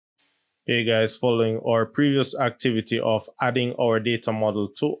Hey guys, following our previous activity of adding our data model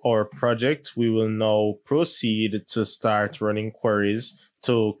to our project, we will now proceed to start running queries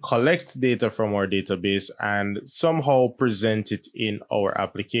to collect data from our database and somehow present it in our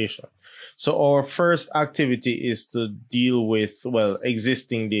application. So our first activity is to deal with, well,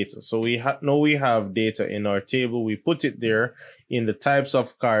 existing data. So we know we have data in our table. We put it there in the types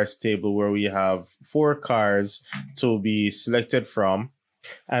of cars table where we have 4 cars to be selected from.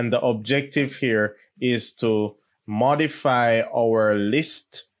 And the objective here is to modify our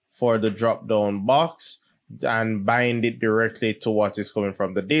list for the drop-down box and bind it directly to what is coming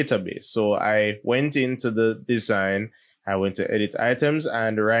from the database. So I went into the design, I went to edit items,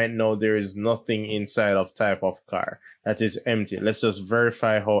 and right now there is nothing inside of type of car. That is empty. Let's just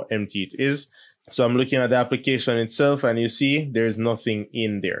verify how empty it is. So I'm looking at the application itself and you see there's nothing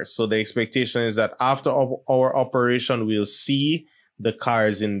in there. So the expectation is that after our operation, we'll see the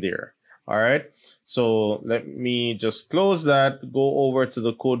cars in there. All right. So let me just close that, go over to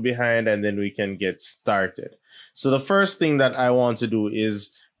the code behind, and then we can get started. So the first thing that I want to do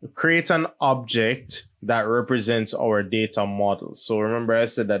is create an object that represents our data model. So remember I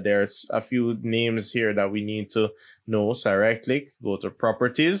said that there's a few names here that we need to know. So I right click, go to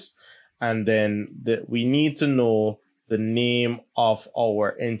properties, and then we need to know the name of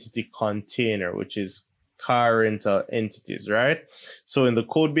our entity container, which is car rental entities, right? So in the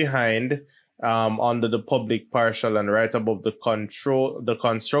code behind, under the public partial and right above the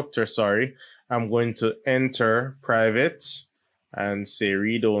constructor, sorry, I'm going to enter private and say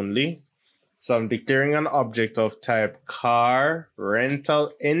read only. So I'm declaring an object of type car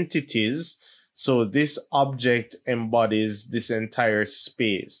rental entities. So this object embodies this entire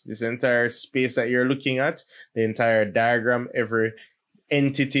space that you're looking at, the entire diagram. Every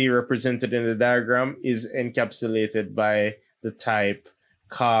entity represented in the diagram is encapsulated by the type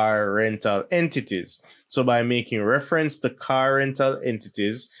car rental entities. So by making reference to car rental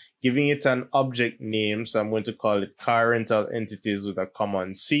entities, giving it an object name, so I'm going to call it car rental entities with a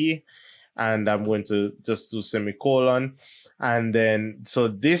common C, and I'm going to just do semicolon. And then, so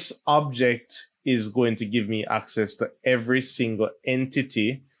this object is going to give me access to every single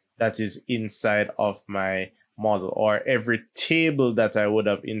entity that is inside of my model, or every table that I would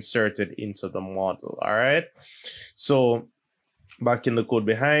have inserted into the model. All right. So back in the code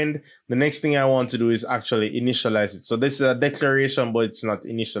behind, the next thing I want to do is actually initialize it. So this is a declaration, but it's not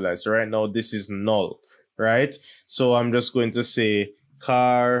initialized. Right now, this is null, right? So I'm just going to say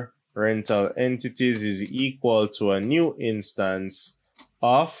car rental entities is equal to a new instance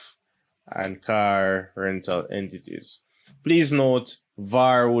of and car rental entities. Please note,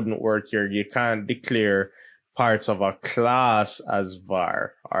 var wouldn't work here. You can't declare parts of a class as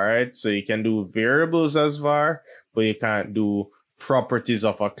var. All right. So you can do variables as var, but you can't do properties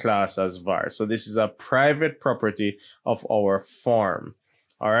of a class as var. So this is a private property of our form.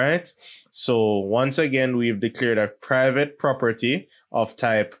 All right. So once again, we've declared a private property of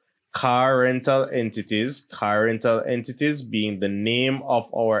type car rental entities being the name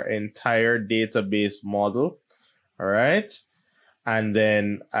of our entire database model. All right. And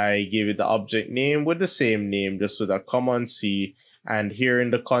then I give it the object name with the same name, just with a common C. And here in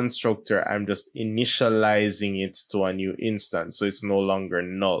the constructor, I'm just initializing it to a new instance. So it's no longer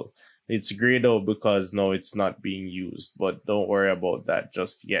null. It's grayed out because now it's not being used, but don't worry about that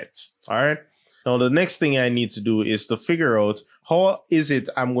just yet. All right. Now, the next thing I need to do is to figure out how is it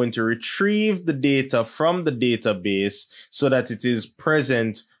I'm going to retrieve the data from the database so that it is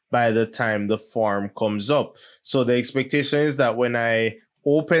present by the time the form comes up. So the expectation is that when I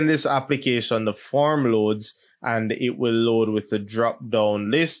open this application, the form loads and it will load with the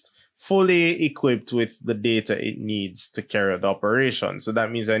drop-down list fully equipped with the data it needs to carry out the operation. So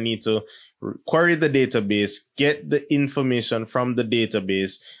that means I need to query the database, get the information from the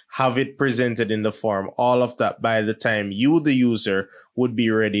database, have it presented in the form, all of that by the time you, the user, would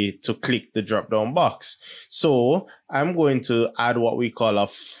be ready to click the drop-down box. So I'm going to add what we call a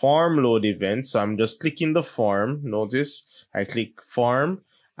Farmload event. So I'm just clicking the form. Notice I click form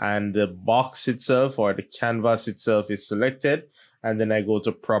and the box itself or the canvas itself is selected. And then I go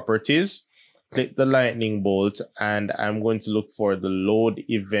to properties, click the lightning bolt, and I'm going to look for the load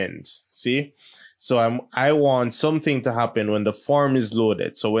event. See? So I want something to happen when the form is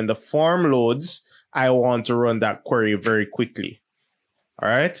loaded. So when the form loads, I want to run that query very quickly. All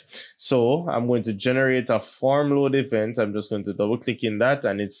right. So I'm going to generate a form load event. I'm just going to double click in that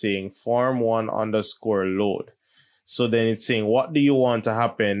and it's saying form1_load. So then it's saying, what do you want to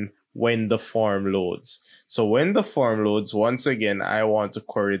happen when the form loads? So when the form loads, once again, I want to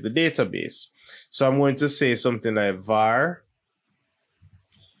query the database. So I'm going to say something like var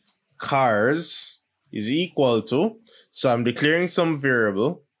cars is equal to, so I'm declaring some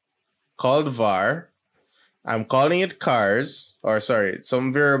variable called var. I'm calling it cars, or sorry,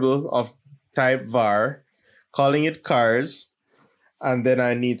 some variable of type var, calling it cars, and then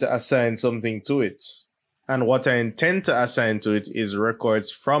I need to assign something to it. And what I intend to assign to it is records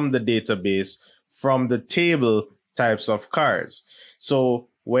from the database, from the table types of cars. So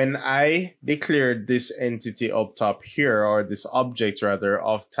when I declared this entity up top here, or this object rather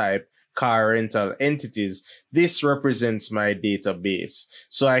of type car rental entities, this represents my database.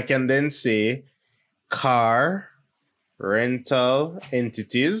 So I can then say car rental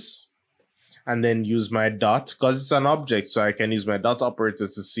entities, and then use my dot, because it's an object, so I can use my dot operator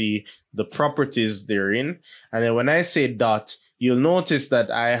to see the properties therein. And then when I say dot, you'll notice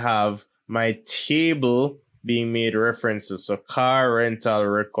that I have my table being made references. So car rental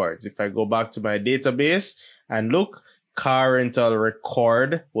records. If I go back to my database and look, car rental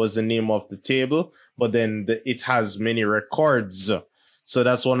record was the name of the table, but then it has many records. So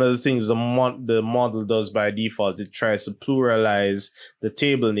that's one of the things the model does by default. It tries to pluralize the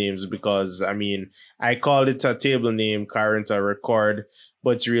table names, because, I mean, I call it a table name, car rental record,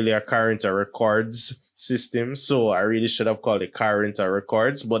 but it's really a car rental records system. So I really should have called it car rental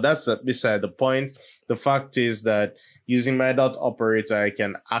records, but that's beside the point. The fact is that using my dot operator, I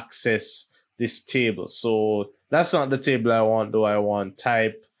can access this table. So that's not the table I want, though. I want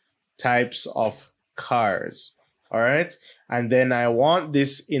types of cars. All right. And then I want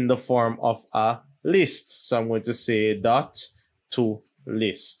this in the form of a list. So I'm going to say dot to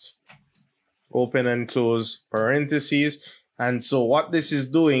list. Open and close parentheses. And so what this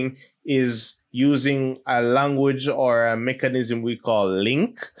is doing is using a language or a mechanism we call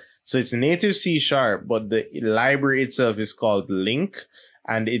LINQ. So it's native C#, but the library itself is called LINQ.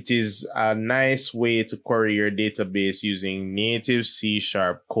 And it is a nice way to query your database using native C#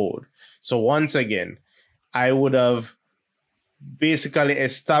 code. So once again, I would have basically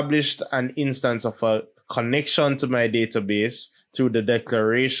established an instance of a connection to my database through the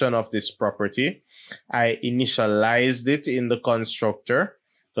declaration of this property. I initialized it in the constructor,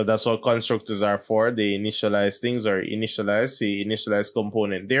 so that's what constructors are for. They initialize things, or initialize, see initialize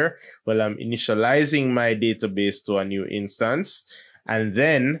component there. Well, I'm initializing my database to a new instance. And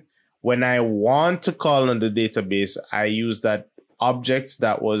then when I want to call on the database, I use that object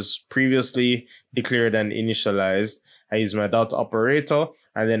that was previously declared and initialized. I use my dot operator,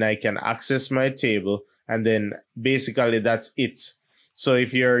 and then I can access my table, and then basically that's it. So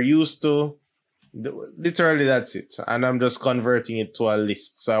if you're used to, literally that's it. And I'm just converting it to a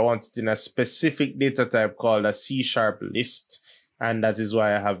list. So I want it in a specific data type called a C# list. And that is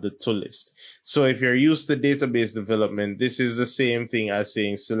why I have the to list. So if you're used to database development, this is the same thing as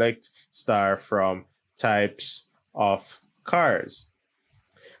saying select star from types of cars.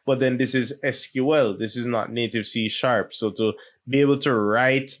 But then this is SQL. This is not native C#. So to be able to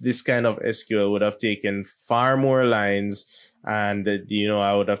write this kind of SQL would have taken far more lines. And,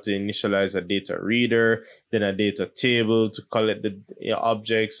 I would have to initialize a data reader, then a data table to collect the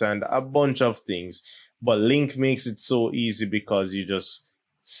objects, and a bunch of things. But LINQ makes it so easy, because you just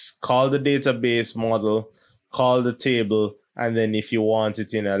call the database model, call the table, and then if you want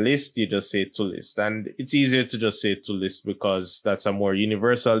it in a list, you just say to list. And it's easier to just say to list, because that's a more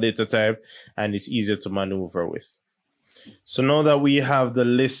universal data type and it's easier to maneuver with. So now that we have the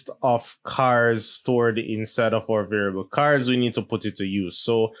list of cars stored inside of our variable cars, we need to put it to use.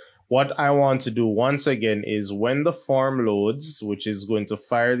 So what I want to do once again is when the form loads, which is going to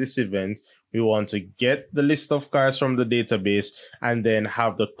fire this event, we want to get the list of cars from the database and then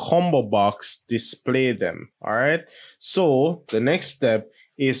have the combo box display them. All right. So the next step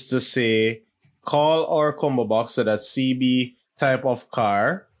is to say, call our combo box. So that's CB type of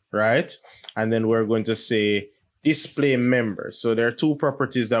car, right? And then we're going to say display member. So there are two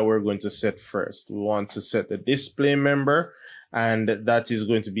properties that we're going to set first. We want to set the display member, and that is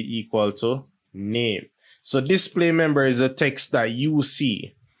going to be equal to name. So display member is the text that you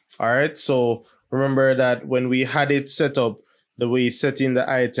see. All right. So remember that when we had it set up, the way you set in the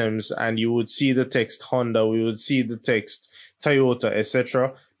items, and you would see the text Honda, we would see the text Toyota,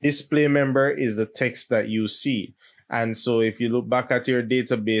 etc. Display member is the text that you see. And so if you look back at your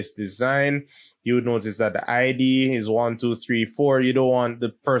database design, you would notice that the ID is 1, 2, 3, 4. You don't want the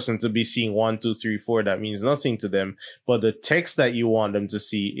person to be seeing 1, 2, 3, 4. That means nothing to them. But the text that you want them to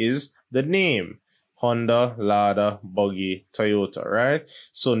see is the name. Honda, Lada, Buggy, Toyota, right?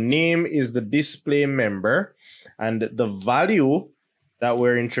 So name is the display member, and the value that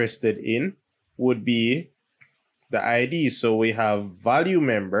we're interested in would be the ID. So we have value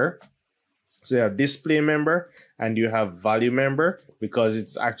member, So you have display member and you have value member, because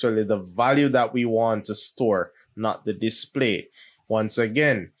it's actually the value that we want to store, not the display. Once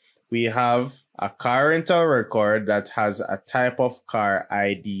again, we have a car rental record that has a type of car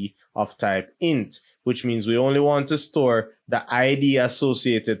ID of type int, which means we only want to store the ID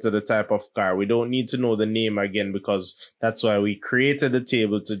associated to the type of car. We don't need to know the name again, because that's why we created the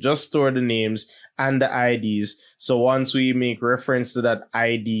table, to just store the names and the IDs. So once we make reference to that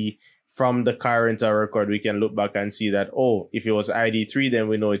ID from the car rental record, we can look back and see that, oh, if it was ID 3, then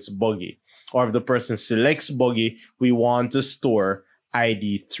we know it's buggy. Or if the person selects buggy, we want to store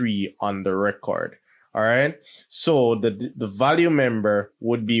ID 3 on the record. All right. So the value member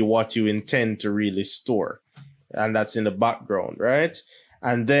would be what you intend to really store. And that's in the background, right?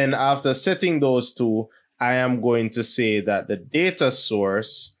 And then after setting those two, I am going to say that the data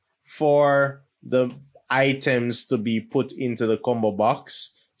source for the items to be put into the combo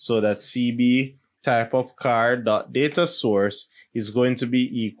box, so that CB type of car dot data source is going to be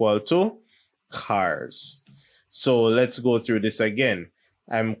equal to cars. So let's go through this again.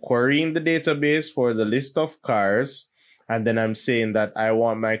 I'm querying the database for the list of cars, and then I'm saying that I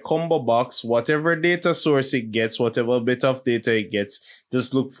want my combo box, whatever data source it gets, whatever bit of data it gets,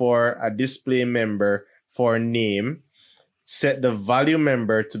 just look for a display member for name, set the value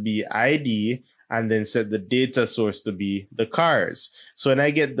member to be ID, and then set the data source to be the cars. So when I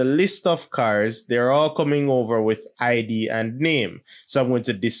get the list of cars, they're all coming over with ID and name. So I'm going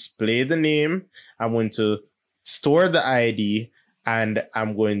to display the name, I'm going to store the ID, and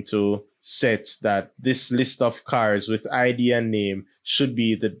I'm going to set that this list of cars with ID and name should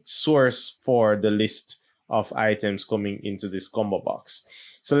be the source for the list of items coming into this combo box.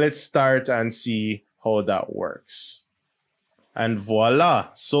 So let's start and see how that works. And voila.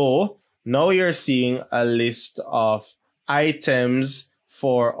 So now you're seeing a list of items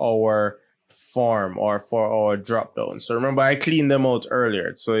for our form or for our dropdown. So remember, I cleaned them out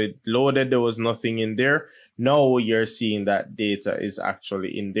earlier. So it loaded, there was nothing in there. Now you're seeing that data is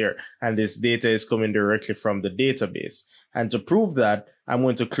actually in there. And this data is coming directly from the database. And to prove that, I'm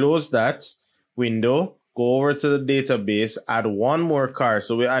going to close that window, go over to the database, add one more car.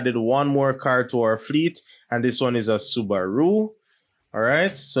 So we added one more car to our fleet, and this one is a Subaru. All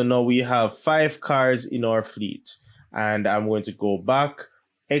right. So now we have 5 cars in our fleet, and I'm going to go back,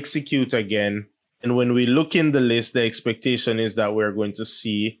 execute again. And when we look in the list, the expectation is that we're going to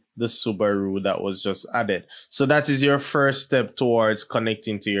see the Subaru that was just added. So that is your first step towards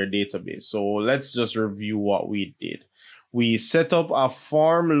connecting to your database. So let's just review what we did. We set up a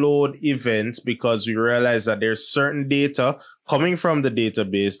Farmload event because we realized that there's certain data coming from the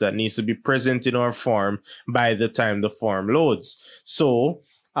database that needs to be present in our form by the time the form loads. So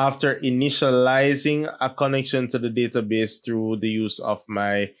after initializing a connection to the database through the use of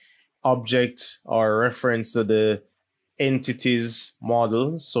my object or reference to the entities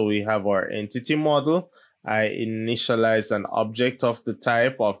model. So we have our entity model. I initialized an object of the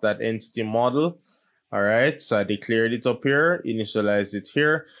type of that entity model. All right, so I declared it up here, initialized it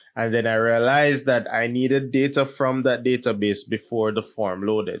here, and then I realized that I needed data from that database before the form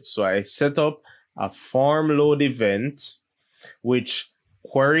loaded. So I set up a Farmload event, which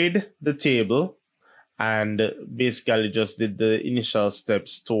queried the table and basically just did the initial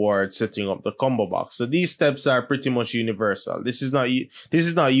steps towards setting up the combo box. So these steps are pretty much universal. This is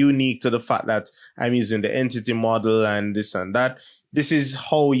not unique to the fact that I'm using the entity model and this and that. This is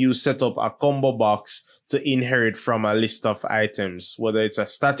how you set up a combo box to inherit from a list of items, whether it's a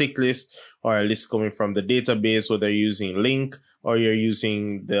static list or a list coming from the database, whether you're using LINQ or you're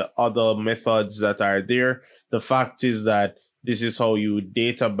using the other methods that are there. The fact is that this is how you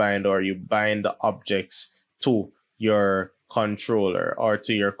data bind, or you bind the objects to your controller, or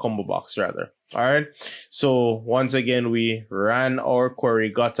to your combo box rather. All right. So once again, we ran our query,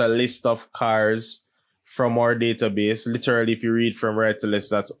 got a list of cars from our database. Literally, if you read from right to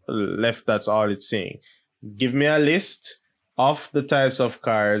left, that's all it's saying. Give me a list of the types of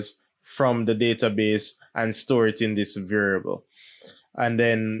cars from the database and store it in this variable. And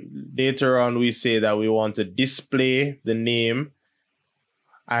then later on, we say that we want to display the name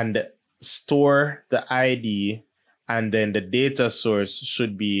and store the ID, and then the data source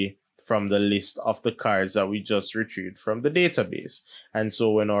should be from the list of the cars that we just retrieved from the database. And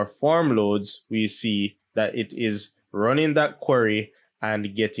so when our form loads, we see that it is running that query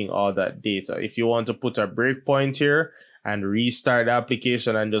and getting all that data. If you want to put a breakpoint here and restart the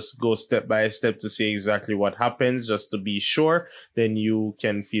application and just go step by step to see exactly what happens, just to be sure, then you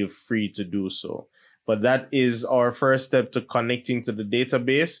can feel free to do so. But that is our first step to connecting to the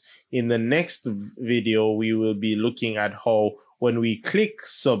database. In the next video, we will be looking at how when we click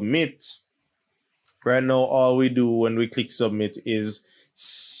submit, Right now, all we do when we click submit is,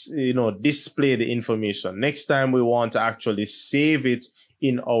 display the information. Next time we want to actually save it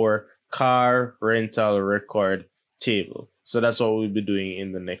in our car rental record table. So that's what we'll be doing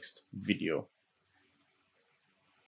in the next video.